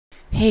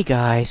Hey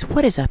guys,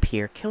 what is up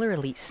here? Killer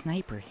Elite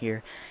Sniper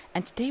here,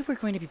 and today we're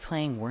going to be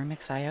playing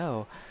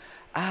Wormx.io.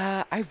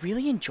 I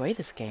really enjoy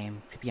this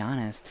game, to be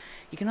honest.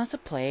 You can also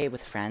play it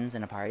with friends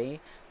in a party,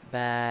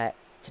 but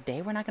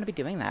today we're not going to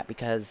be doing that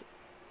because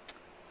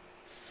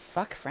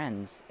fuck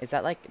friends. Is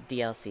that like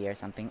DLC or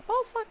something?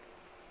 Oh fuck!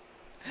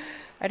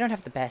 I don't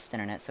have the best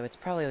internet, so it's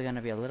probably going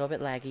to be a little bit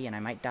laggy, and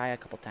I might die a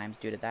couple times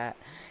due to that.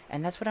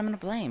 And that's what I'm going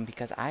to blame,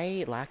 because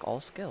I lack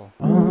all skill.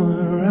 All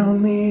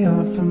around me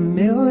are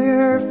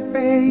familiar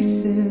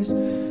faces,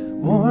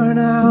 worn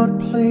out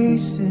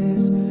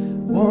places,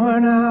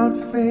 worn out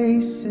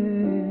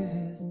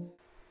faces.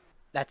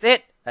 That's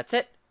it! That's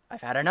it!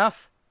 I've had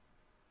enough!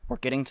 We're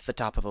getting to the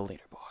top of the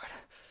leaderboard.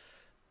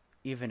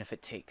 Even if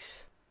it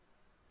takes